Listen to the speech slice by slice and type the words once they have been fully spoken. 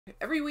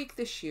Every week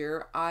this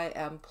year, I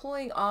am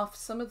pulling off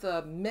some of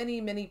the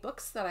many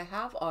books that I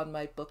have on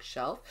my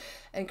bookshelf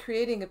and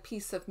creating a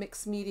piece of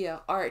mixed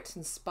media art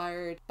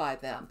inspired by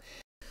them.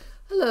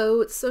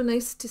 Hello, it's so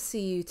nice to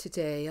see you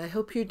today. I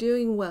hope you're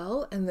doing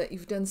well and that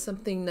you've done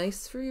something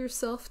nice for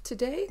yourself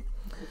today.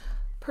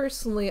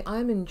 Personally,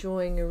 I'm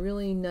enjoying a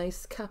really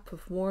nice cup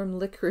of warm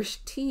licorice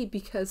tea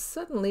because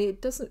suddenly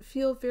it doesn't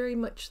feel very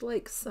much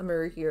like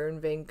summer here in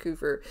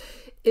Vancouver.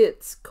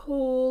 It's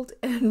cold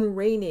and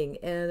raining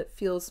and it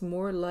feels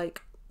more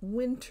like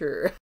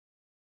winter.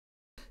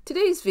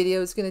 Today's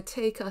video is going to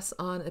take us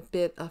on a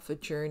bit of a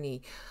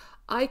journey.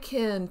 I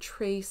can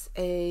trace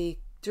a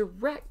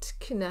direct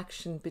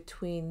connection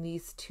between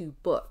these two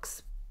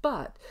books,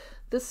 but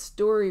this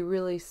story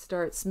really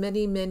starts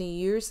many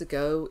years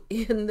ago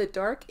in the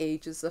dark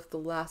ages of the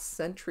last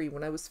century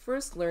when I was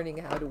first learning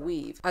how to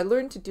weave. I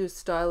learned to do a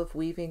style of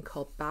weaving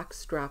called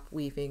backstrap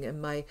weaving,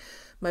 and my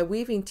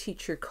weaving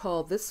teacher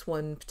called this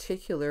one in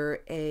particular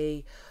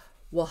a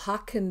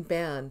Oaxacan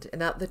band.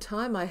 And at the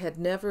time I had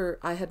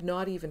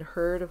not even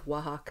heard of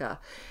Oaxaca.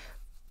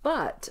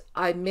 But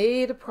I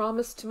made a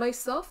promise to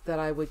myself that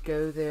I would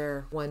go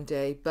there one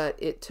day, but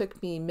it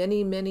took me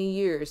many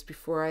years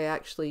before I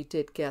actually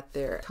did get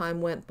there.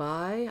 Time went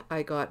by,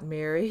 I got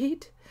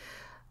married,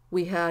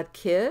 we had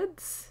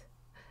kids,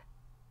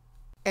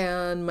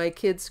 and my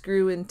kids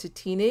grew into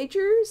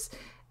teenagers.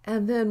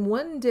 And then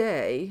one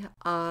day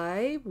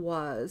I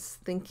was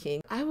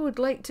thinking I would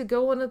like to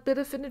go on a bit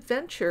of an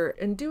adventure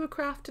and do a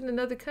craft in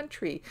another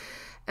country.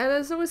 And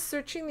as I was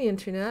searching the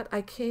internet,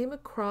 I came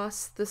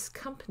across this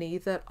company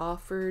that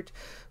offered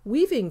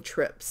weaving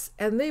trips,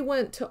 and they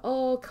went to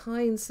all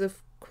kinds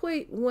of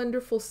quite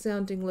wonderful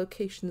sounding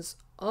locations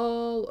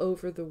all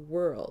over the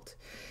world.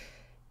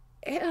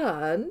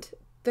 And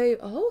they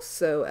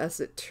also, as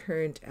it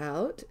turned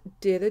out,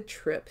 did a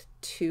trip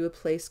to a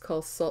place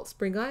called Salt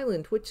Spring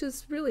Island, which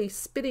is really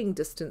spitting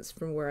distance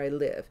from where I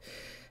live.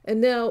 And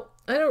now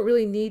I don't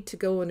really need to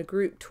go on a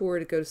group tour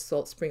to go to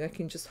Salt Spring. I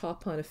can just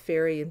hop on a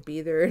ferry and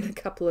be there in a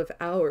couple of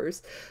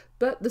hours.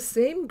 But the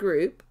same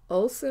group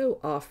also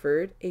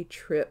offered a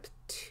trip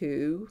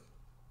to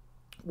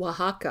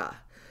Oaxaca.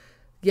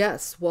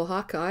 Yes,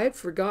 Oaxaca. I had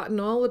forgotten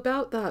all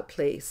about that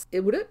place.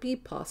 Would it be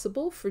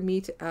possible for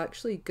me to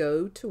actually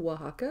go to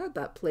Oaxaca,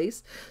 that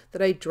place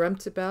that I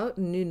dreamt about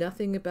and knew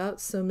nothing about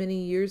so many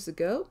years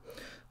ago?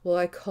 Well,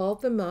 I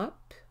called them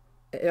up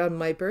on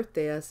my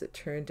birthday, as it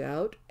turned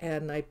out,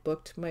 and I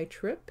booked my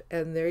trip,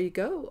 and there you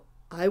go.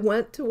 I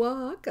went to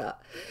Oaxaca.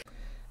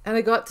 And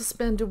I got to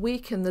spend a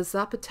week in the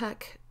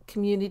Zapotec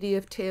community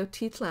of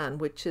Teotitlan,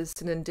 which is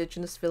an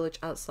indigenous village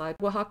outside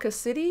Oaxaca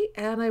City,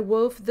 and I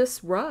wove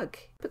this rug.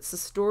 It's the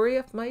story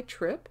of my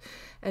trip,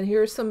 and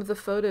here are some of the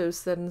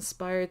photos that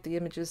inspired the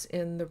images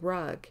in the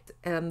rug.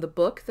 And the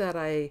book that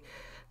I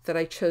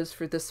chose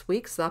for this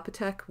week,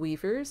 Zapotec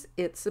Weavers,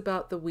 it's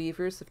about the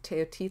weavers of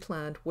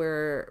Teotitlan,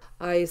 where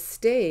I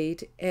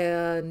stayed,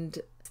 and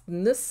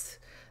this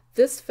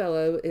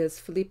fellow is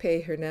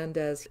Felipe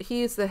Hernandez.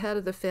 He is the head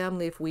of the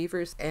family of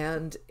weavers,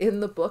 and in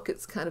the book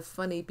it's kind of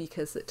funny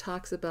because it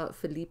talks about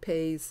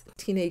Felipe's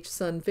teenage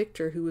son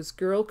Victor, who was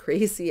girl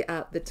crazy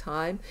at the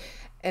time.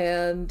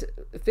 And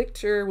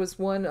Victor was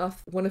one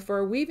of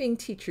our weaving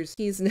teachers.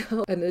 He's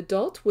now an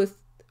adult with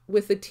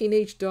a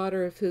teenage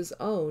daughter of his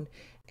own.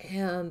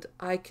 And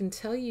I can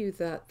tell you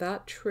that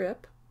that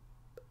trip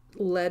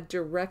led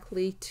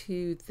directly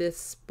to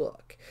this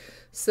book.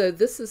 So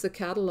this is a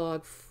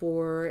catalog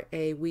for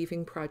a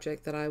weaving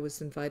project that I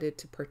was invited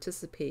to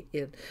participate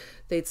in.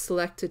 They'd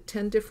selected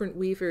 10 different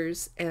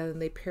weavers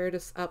and they paired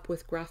us up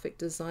with graphic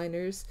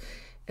designers,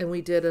 and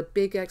we did a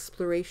big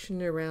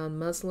exploration around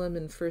Muslim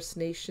and First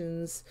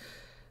Nations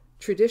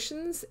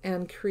traditions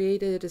and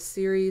created a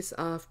series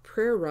of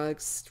prayer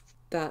rugs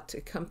that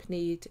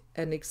accompanied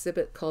an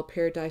exhibit called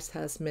Paradise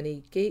Has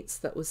Many Gates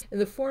that was in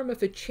the form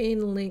of a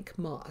chain link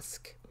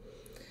mosque.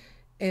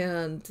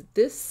 And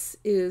this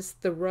is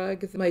the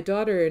rug that my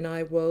daughter and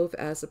I wove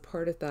as a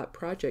part of that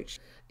project.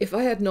 If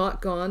I had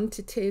not gone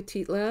to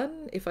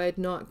Teotitlan, if I had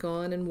not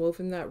gone and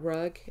woven that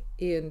rug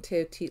in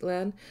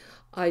Teotitlan,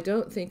 I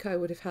don't think I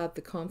would have had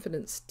the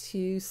confidence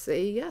to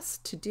say yes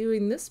to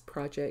doing this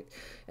project.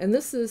 And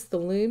this is the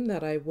loom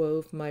that I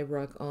wove my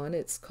rug on.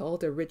 It's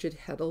called a rigid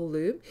heddle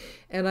loom.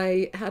 And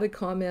I had a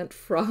comment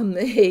from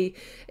a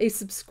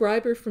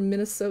subscriber from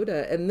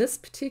Minnesota, and this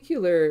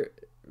particular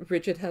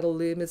rigid heddle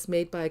loom is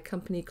made by a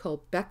company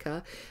called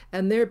Becca,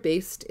 and they're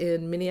based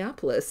in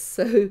Minneapolis.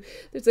 So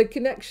there's a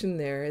connection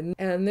there.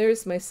 And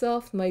there's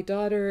myself, my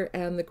daughter,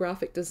 and the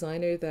graphic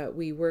designer that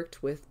we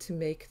worked with to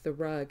make the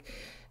rug.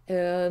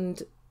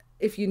 And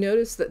if you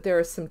notice that there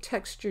are some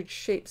textured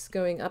shapes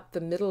going up the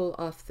middle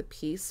of the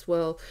piece,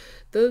 well,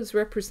 those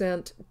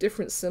represent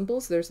different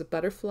symbols. There's a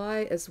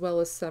butterfly as well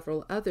as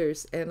several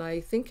others, and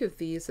I think of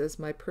these as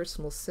my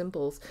personal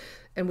symbols.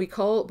 And we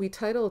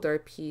titled our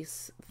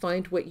piece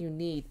Find What You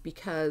Need,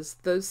 because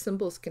those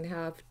symbols can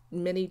have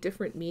many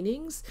different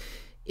meanings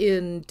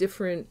in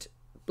different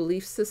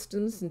belief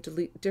systems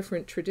and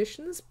different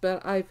traditions,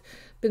 but I've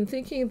been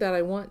thinking that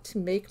I want to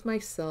make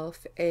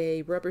myself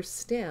a rubber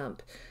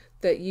stamp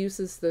that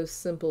uses those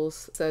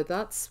symbols. So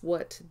that's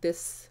what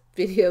this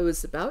video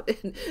is about.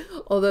 And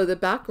although the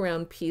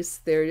background piece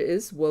there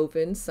is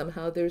woven,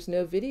 somehow there's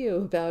no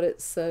video about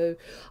it. So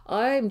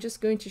I'm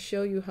just going to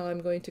show you how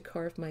I'm going to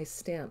carve my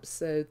stamps.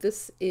 So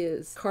this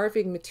is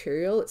carving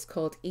material. It's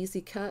called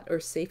Easy Cut or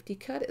Safety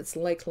Cut. It's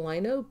like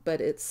lino,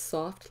 but it's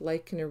soft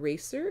like an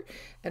eraser.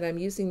 And I'm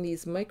using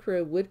these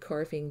micro wood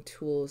carving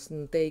tools,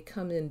 and they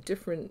come in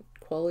different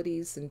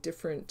qualities and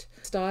different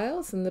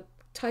styles. And the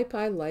type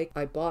I like,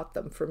 I bought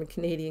them from a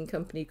Canadian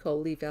company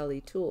called Lee Valley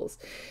Tools.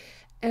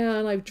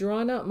 And I've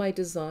drawn out my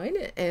design,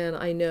 and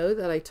I know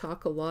that I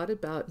talk a lot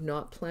about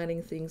not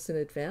planning things in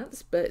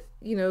advance, but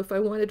you know, if I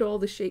wanted all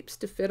the shapes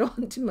to fit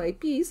onto my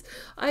piece,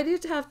 I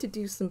did have to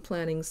do some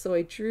planning. So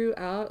I drew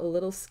out a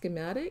little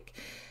schematic,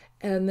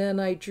 and then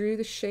I drew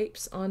the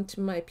shapes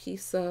onto my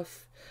piece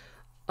of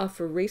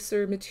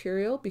eraser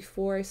material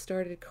before I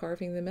started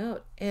carving them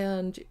out.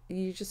 And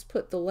you just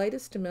put the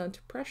lightest amount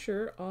of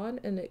pressure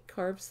on and it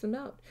carves them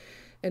out.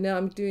 And now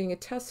I'm doing a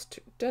test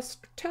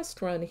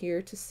run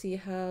here to see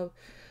how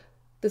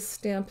the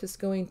stamp is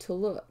going to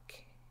look.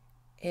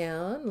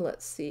 And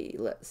let's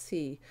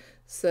see.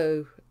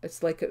 So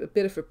it's like a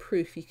bit of a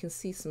proof. You can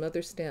see some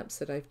other stamps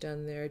that I've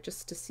done there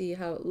just to see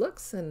how it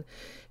looks. And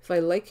if I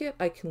like it,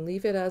 I can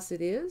leave it as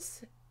it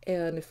is.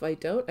 And if I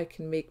don't, I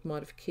can make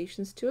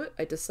modifications to it.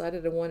 I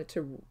decided I wanted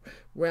to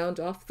round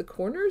off the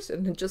corners,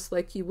 and just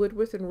like you would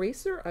with an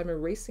eraser, I'm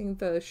erasing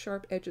the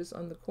sharp edges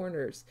on the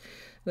corners.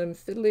 And I'm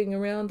fiddling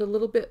around a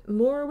little bit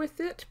more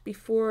with it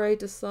before I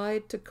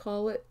decide to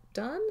call it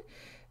done.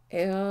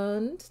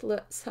 And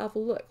let's have a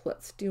look.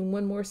 Let's do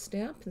one more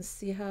stamp and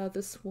see how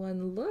this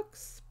one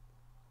looks.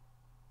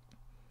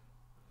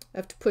 I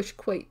have to push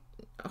quite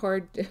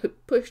hard,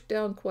 push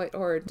down quite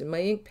hard.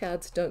 My ink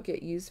pads don't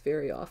get used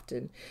very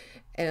often,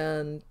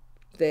 and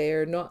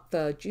they're not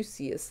the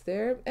juiciest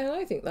there, and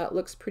I think that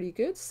looks pretty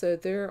good. So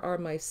there are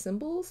my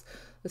symbols: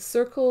 a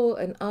circle,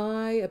 an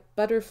eye, a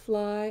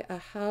butterfly, a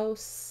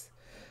house,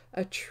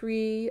 a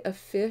tree, a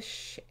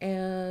fish,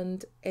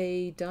 and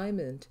a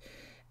diamond.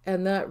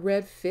 And that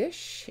red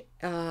fish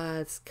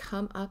has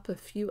come up a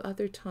few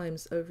other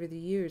times over the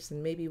years,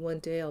 and maybe one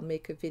day I'll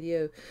make a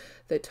video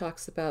that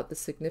talks about the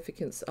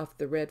significance of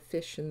the red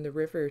fish in the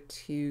river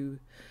to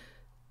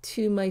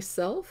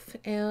myself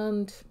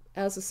and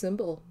as a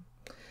symbol.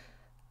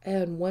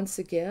 And once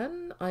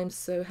again, I'm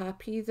so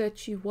happy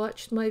that you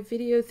watched my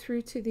video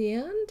through to the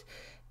end,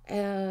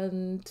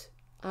 and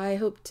I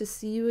hope to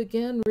see you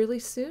again really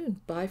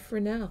soon. Bye for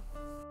now.